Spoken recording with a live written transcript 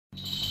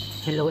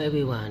Hello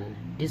everyone,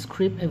 this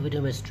script I will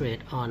demonstrate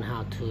on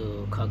how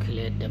to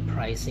calculate the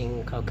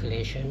pricing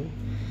calculation.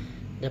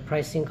 The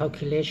pricing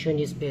calculation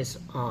is based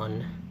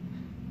on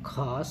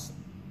cost,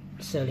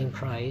 selling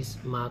price,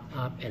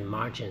 markup and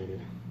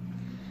margin.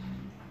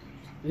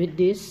 With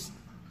this,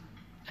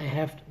 I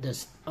have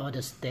all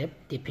the steps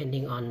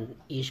depending on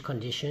each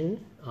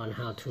condition on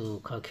how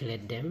to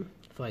calculate them.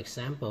 For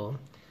example,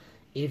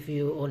 if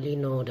you only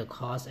know the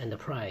cost and the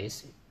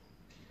price,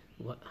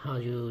 how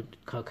you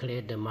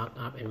calculate the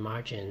markup and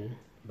margin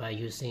by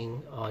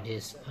using all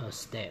these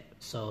steps.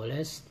 So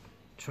let's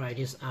try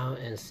this out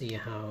and see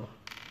how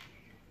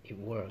it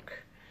works.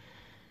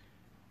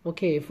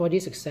 Okay, for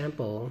this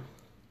example,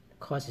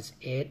 cost is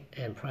 8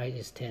 and price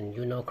is 10.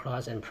 You know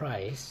cost and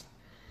price,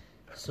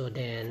 so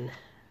then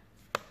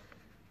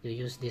you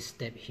use this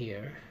step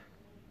here.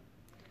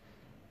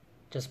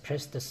 Just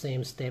press the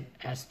same step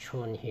as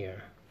shown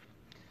here.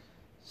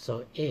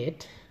 So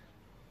 8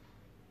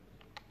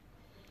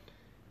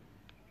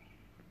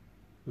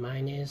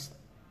 minus,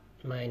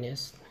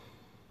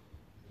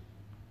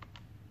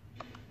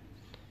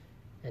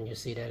 and you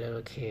see that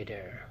little K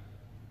there,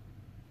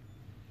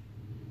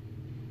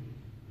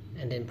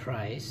 and then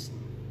price,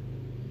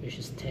 which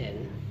is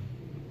 10,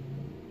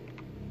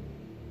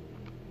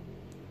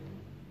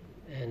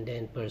 and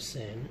then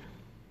percent.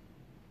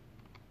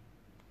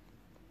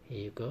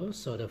 Here you go.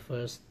 So the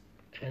first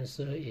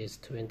answer is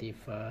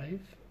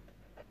 25%.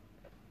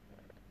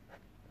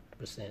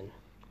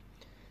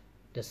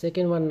 The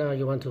second one, now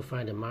you want to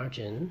find the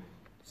margin,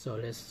 so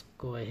let's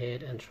go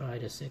ahead and try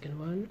the second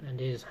one, and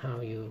this is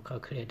how you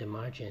calculate the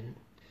margin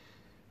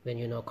when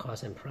you know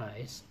cost and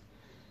price.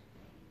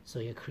 So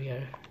you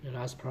create the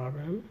last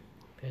problem,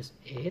 press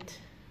 8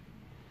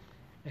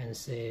 and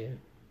say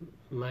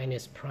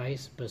minus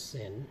price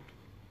percent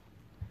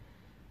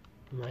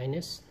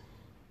minus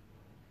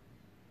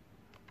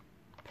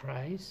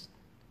price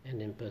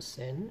and then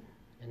percent,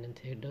 and then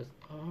take those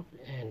off,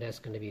 and that's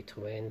going to be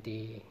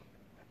 20%.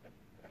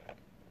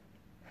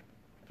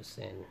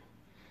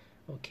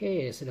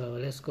 Okay, so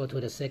let's go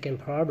to the second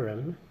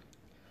problem.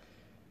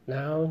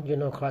 Now you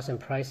know cost and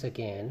price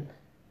again,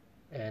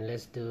 and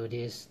let's do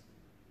this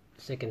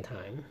second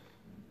time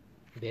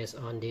based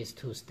on these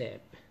two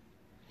steps.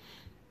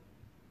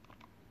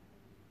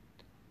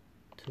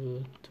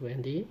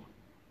 220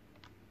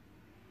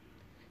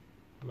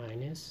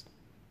 minus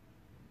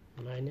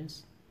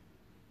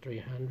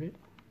 300%.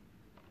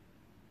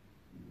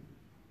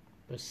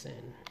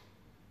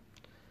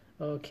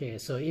 Okay,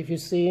 so if you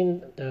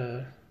see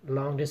the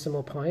long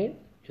decimal point,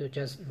 you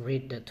just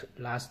read the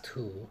last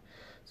two.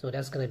 So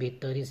that's going to be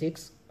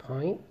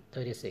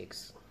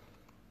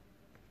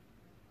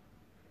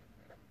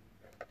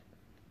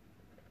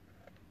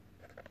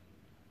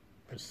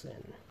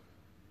 36.36%.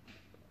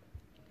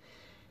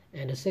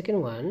 And the second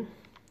one,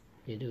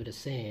 you do the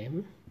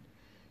same.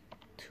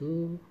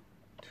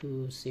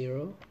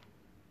 220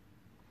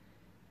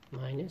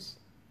 minus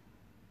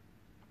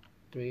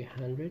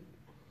 300%,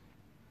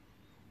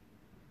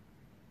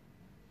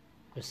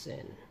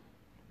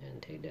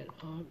 and take that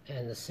off,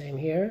 and the same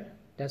here,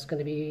 that's going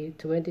to be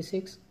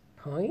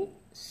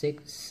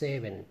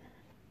 26.67%.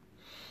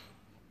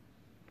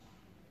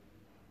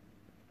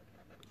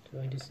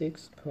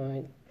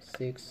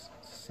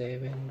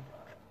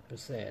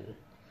 26.67%.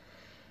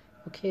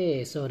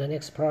 Okay, so the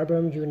next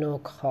problem, you know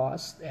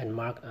cost and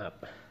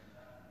markup.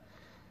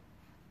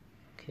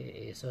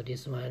 Okay, so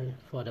this one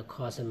for the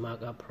cost and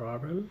markup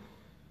problem.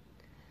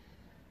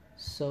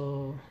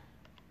 So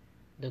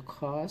the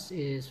cost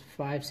is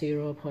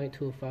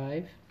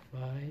 50.25,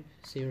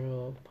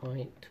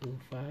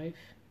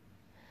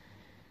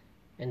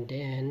 and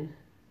then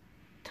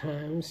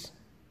times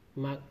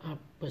markup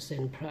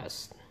percent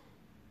plus,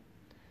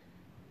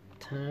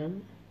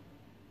 time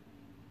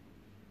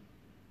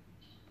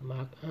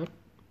markup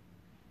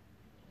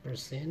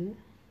percent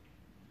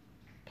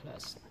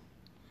plus.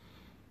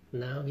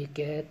 Now we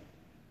get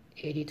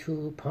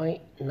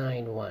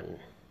 82.91.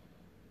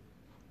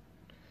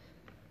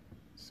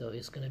 So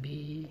it's going to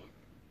be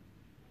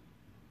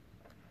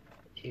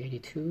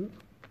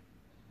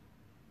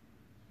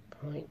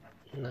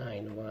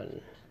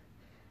 82.91.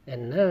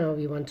 And now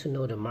we want to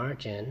know the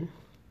margin.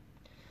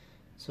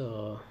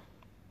 So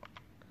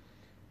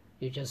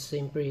you just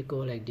simply go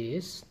like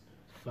this,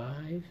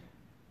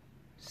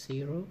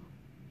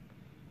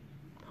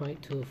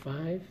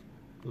 50.25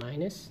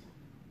 minus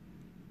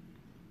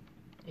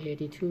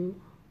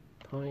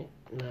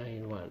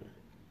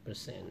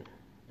 82.91%,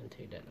 and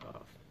take that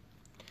off.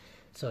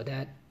 So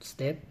that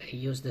step, I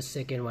use the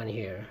second one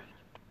here,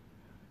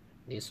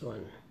 this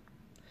one.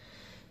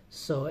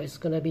 So it's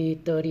gonna be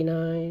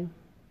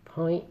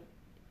 39.39.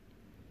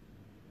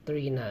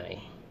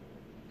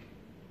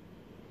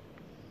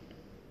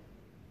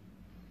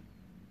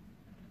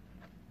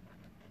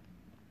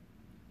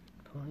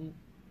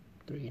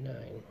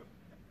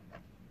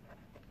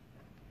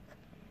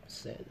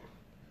 39%.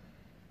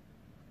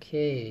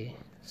 Okay,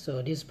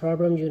 so this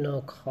problem, you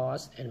know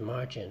cost and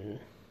margin.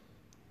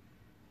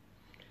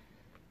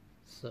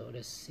 So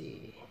let's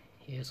see,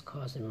 here's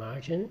cost and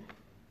margin.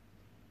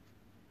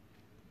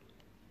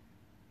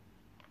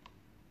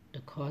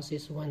 cost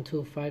is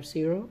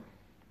 1250,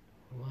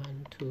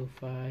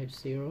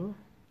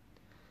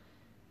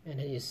 and then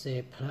it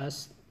say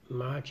plus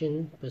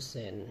margin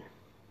percent.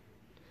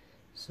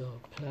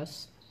 So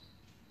plus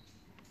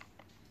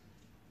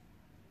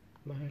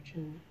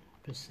margin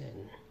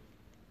percent.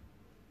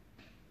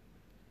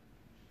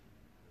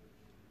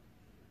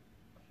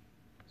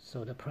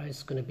 So the price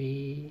is going to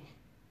be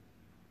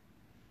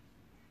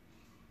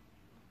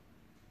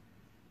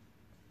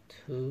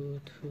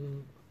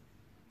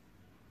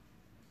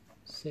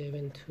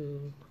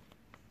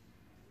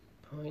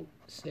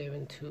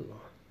 2272.72.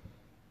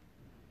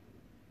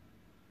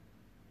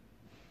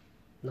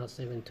 Not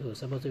 72,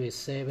 supposed to be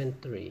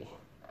 73,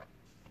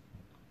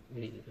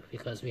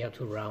 because we have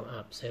to round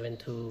up.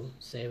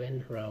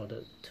 727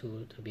 rounded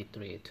 2 to be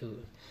 3,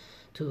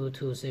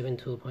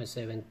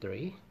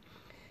 2272.73,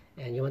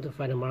 and you want to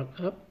find a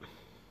markup.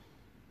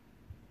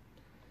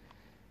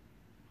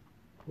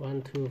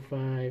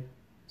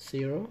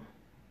 1250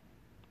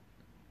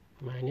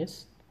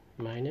 minus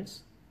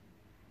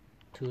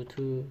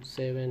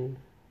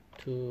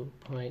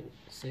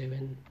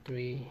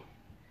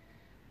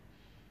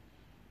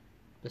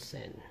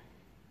 2272.73%.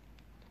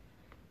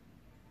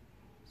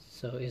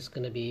 So it's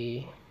going to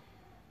be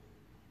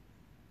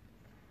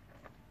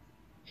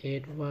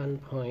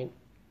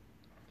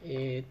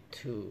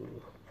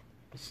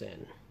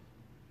 81.82%.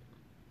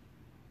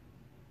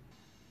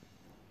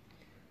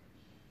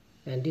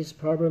 And this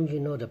problem, you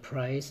know the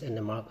price and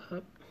the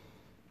markup.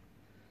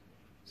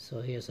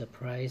 So here's a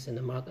price and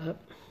the markup.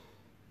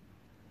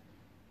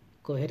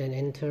 Go ahead and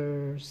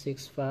enter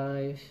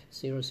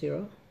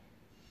 6500,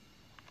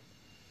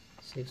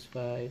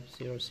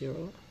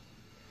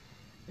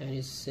 and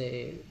it's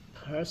a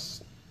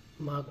plus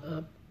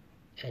markup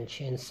and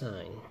change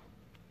sign.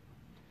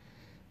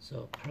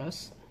 So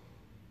plus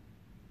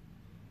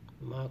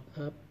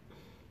markup,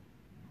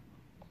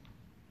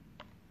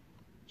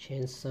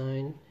 change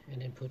sign,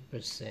 and then put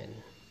percent.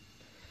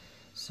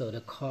 So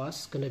the cost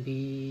is gonna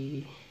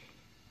be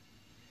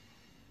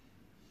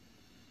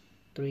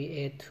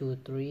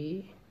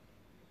 3823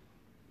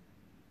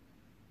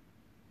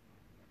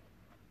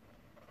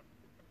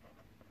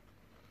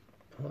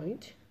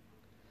 point.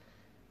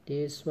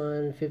 This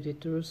one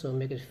 52, so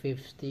make it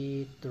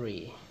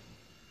 53.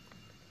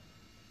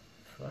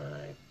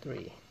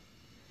 53.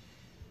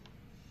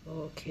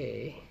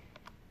 Okay,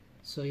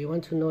 so you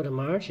want to know the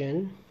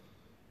margin.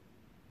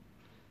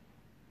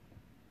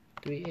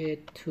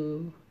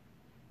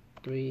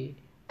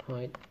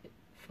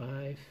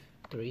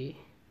 3823.53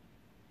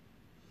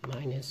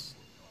 minus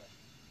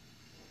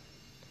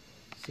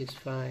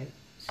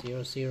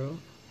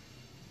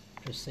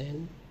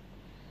 6500%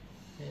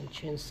 and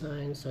change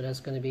sign, so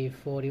that's going to be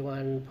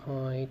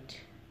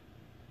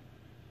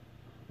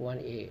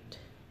 41.18.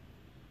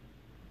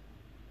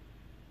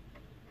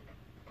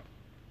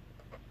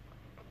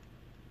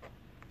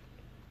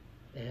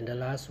 And the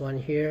last one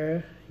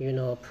here, you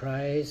know,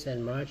 price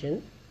and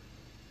margin.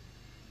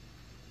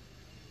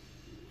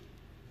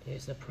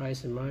 Here's the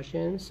price and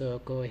margin, so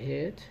go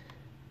ahead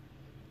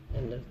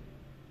and the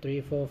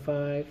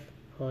 345.75,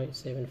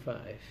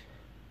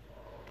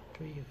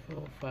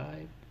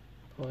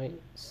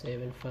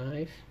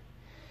 345.75,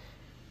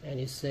 and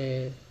it's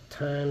a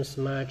times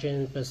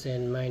margin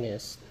percent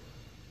minus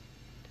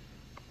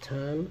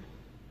time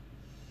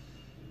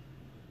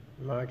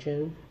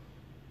margin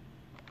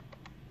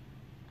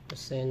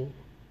percent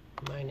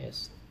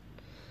minus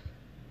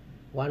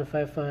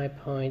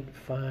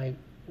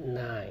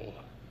 155.59.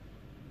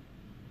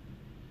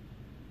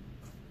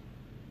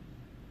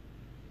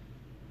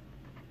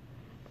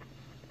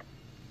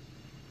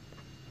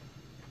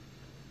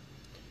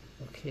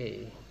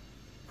 Okay,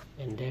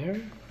 and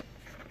there,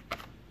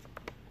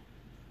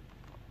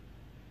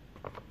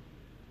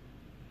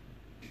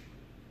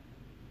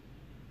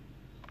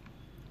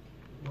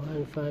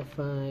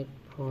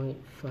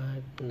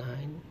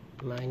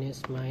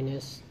 $155.59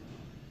 minus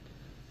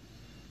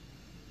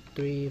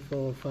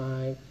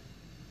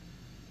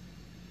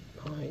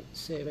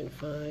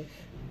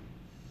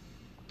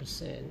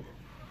 345.75%.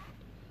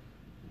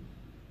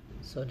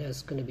 So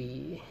that's going to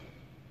be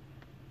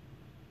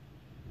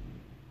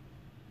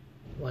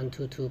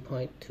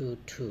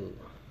 122.22.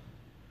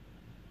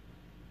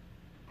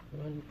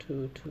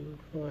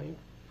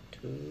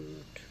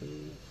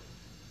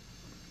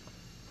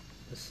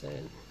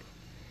 122.22%,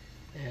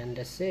 and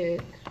that's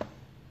it.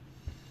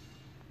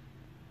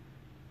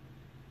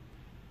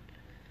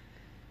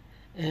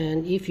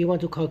 And if you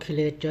want to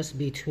calculate just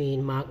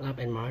between markup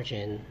and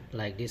margin,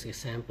 like this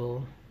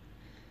example,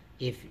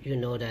 if you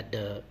know that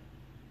the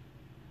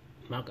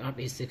markup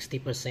is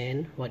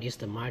 60%, what is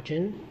the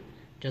margin?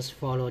 Just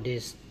follow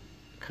this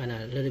kind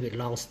of a little bit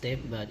long step,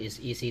 but it's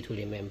easy to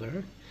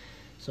remember.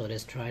 So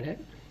let's try that.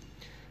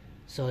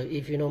 So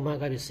if you know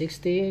markup is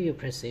 60, you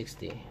press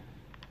 60,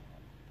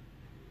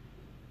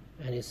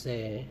 and it's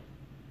a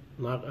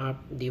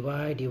markup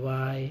divide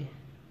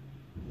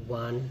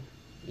 1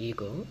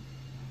 equal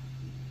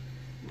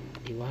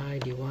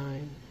divide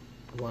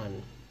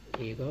 1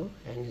 equal,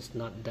 and it's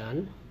not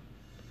done,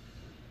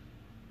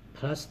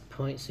 plus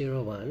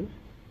 0.01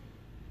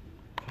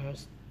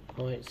 plus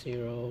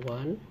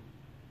 0.01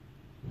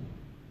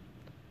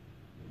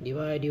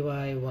 divide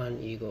 1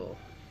 equal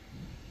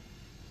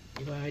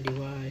divide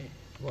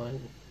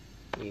 1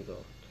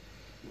 equal.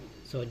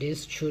 So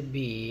this should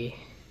be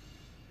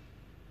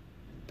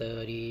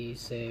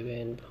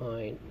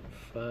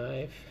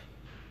 37.50%.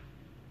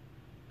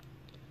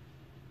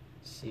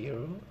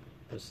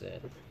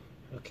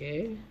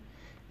 Okay,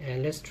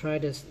 and let's try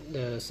this,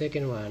 the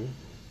second one.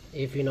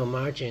 If you know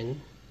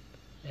margin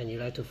and you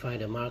like to find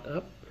the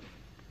markup,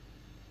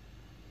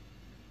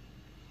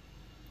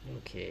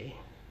 okay,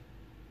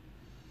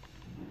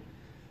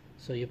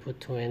 so you put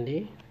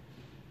 20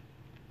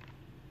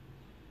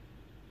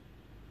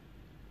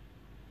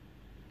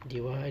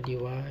 divide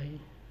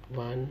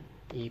 1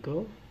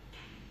 equal,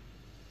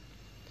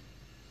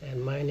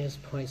 and minus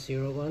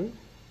 0.01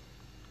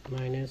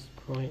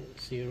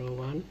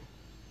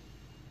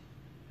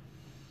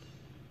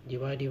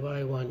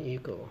 divide 1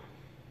 equal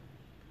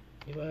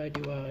divide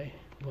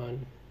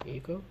 1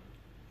 equal,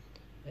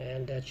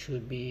 and that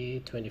should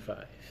be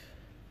 25.